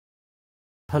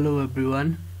Hello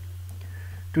everyone.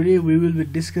 Today we will be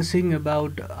discussing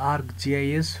about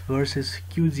ArcGIS versus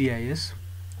QGIS.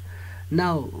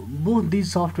 Now, both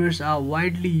these softwares are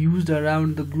widely used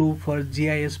around the globe for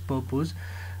GIS purpose,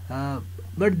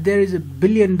 but there is a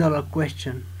billion-dollar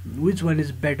question: which one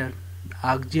is better,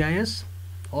 ArcGIS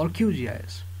or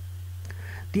QGIS?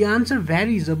 The answer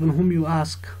varies upon whom you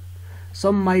ask.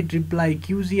 Some might reply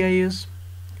QGIS,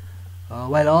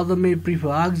 while others may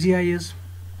prefer ArcGIS.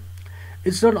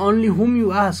 It's not only whom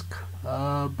you ask,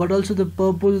 but also the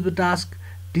purpose of the task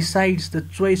decides the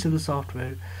choice of the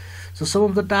software. So some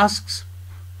of the tasks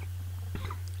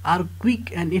are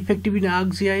quick and effective in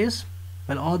ArcGIS,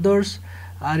 while others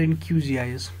are in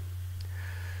QGIS.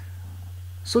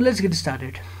 So let's get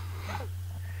started.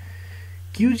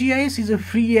 QGIS is a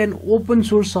free and open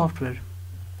source software.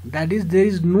 That is, there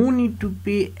is no need to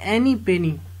pay any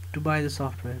penny to buy the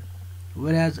software.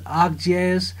 Whereas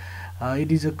ArcGIS,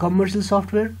 it is a commercial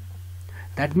software.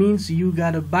 That means you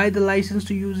gotta buy the license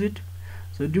to use it.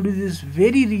 So due to this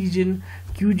very reason,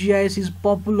 QGIS is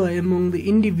popular among the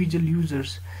individual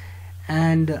users,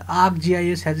 and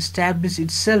ArcGIS has established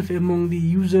itself among the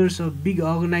users of big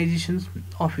organizations'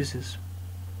 offices.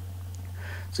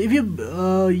 So if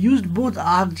you used both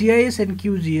ArcGIS and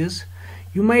QGIS,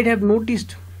 you might have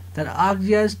noticed that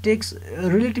ArcGIS takes a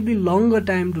relatively longer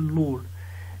time to load,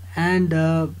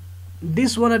 and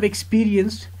this one I've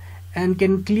experienced and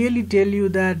can clearly tell you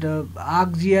that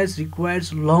ArcGIS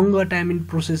requires longer time in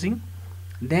processing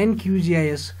than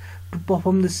QGIS to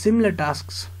perform the similar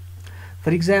tasks. For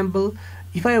example,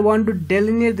 if I want to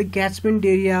delineate the catchment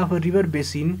area of a river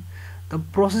basin, the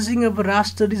processing of a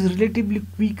raster is relatively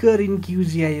quicker in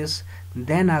QGIS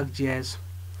than ArcGIS.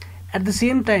 At the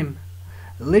same time,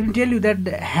 let me tell you that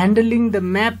handling the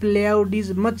map layout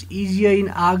is much easier in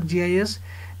ArcGIS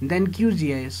than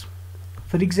QGIS.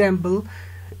 For example,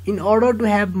 in order to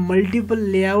have multiple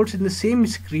layouts in the same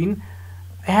screen,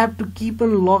 I have to keep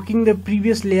on locking the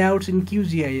previous layouts in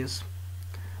QGIS.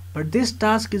 But this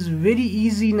task is very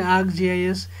easy in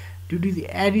ArcGIS due to the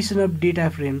addition of data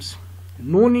frames.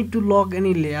 No need to lock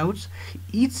any layouts.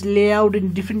 Each layout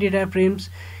in different data frames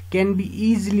can be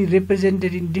easily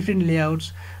represented in different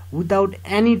layouts without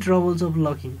any troubles of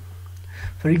locking.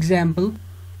 For example,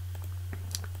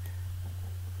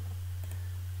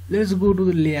 let's go to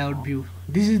the layout view.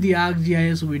 This is the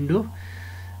ArcGIS window.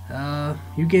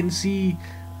 You can see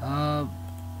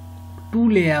two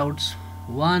layouts,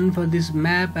 one for this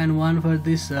map and one for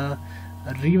this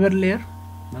river layer.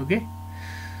 Okay.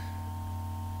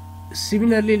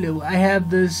 Similarly, I have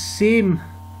the same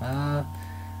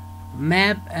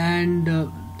map,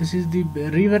 and this is the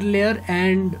river layer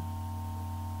and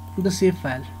the save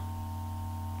file.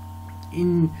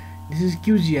 This is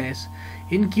QGIS.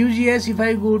 In QGIS, if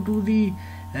I go to the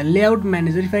layout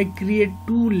manager, if I create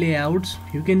two layouts,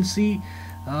 you can see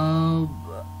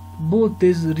both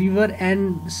this river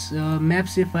and map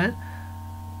save file.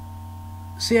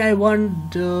 Say I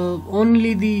want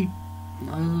only the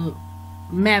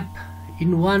map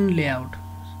in one layout.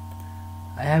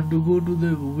 I have to go to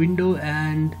the window,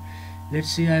 and let's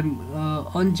say I'm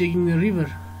unchecking the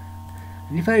river,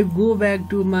 and if I go back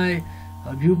to my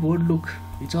viewport, look,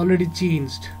 it's already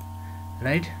changed,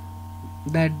 right?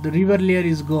 That the river layer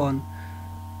is gone.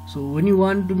 So when you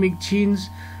want to make change,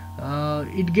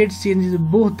 it gets changed in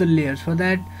both the layers. For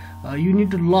that, you need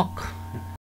to lock.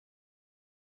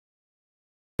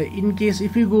 In case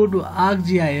if you go to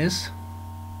ArcGIS,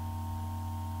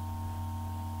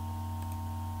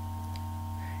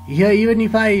 here even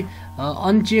if I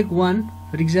uncheck one,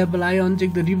 for example, I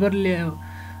uncheck the river layer,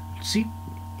 see,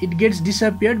 it gets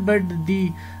disappeared, but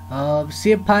the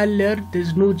save file layer,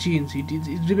 there's no change.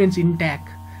 It remains intact,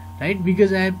 right?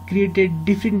 Because I have created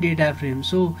different data frames.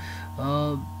 So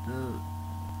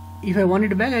if I want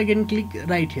it back, I can click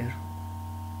right here.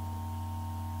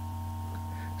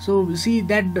 So see,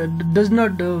 that does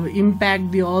not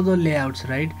impact the other layouts,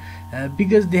 right?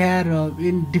 Because they are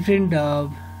in different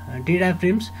data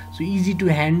frames, so easy to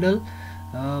handle,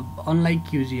 unlike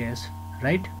QGIS,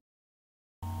 right?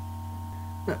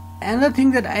 Another thing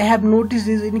that I have noticed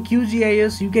is in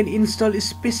QGIS you can install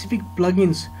specific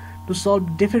plugins to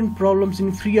solve different problems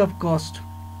in free of cost.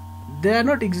 They are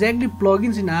not exactly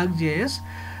plugins in ArcGIS,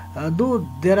 though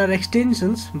there are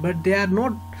extensions, but they are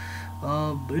not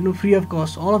free of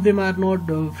cost. All of them are not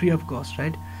free of cost,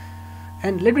 right?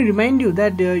 And let me remind you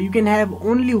that you can have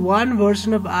only one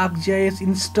version of ArcGIS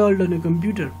installed on your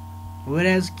computer,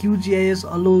 whereas QGIS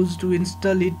allows to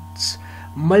install its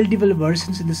multiple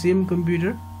versions in the same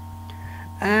computer.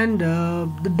 And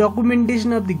the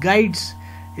documentation of the guides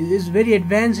is very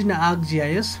advanced in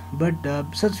ArcGIS, but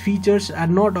such features are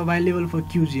not available for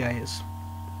QGIS.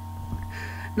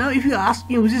 Now if you ask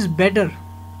me which is better,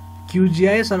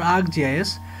 QGIS or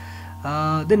ArcGIS,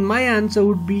 then my answer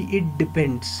would be it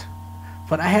depends.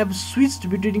 For I have switched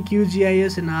between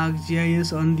QGIS and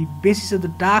ArcGIS on the basis of the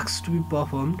tasks to be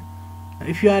performed.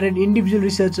 If you are an individual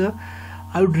researcher,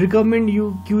 I would recommend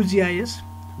you QGIS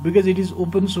because it is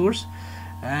open source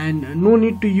and no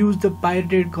need to use the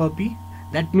pirated copy.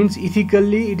 That means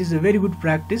ethically it is a very good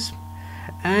practice.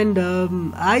 And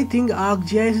I think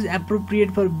ArcGIS is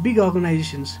appropriate for big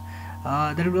organizations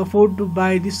that would afford to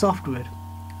buy this software.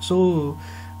 So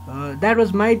that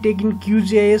was my take in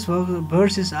QGIS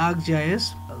versus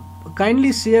ArcGIS.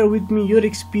 Kindly share with me your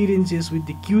experiences with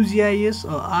the QGIS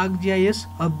or ArcGIS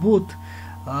or both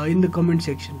in the comment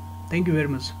section. Thank you very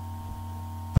much.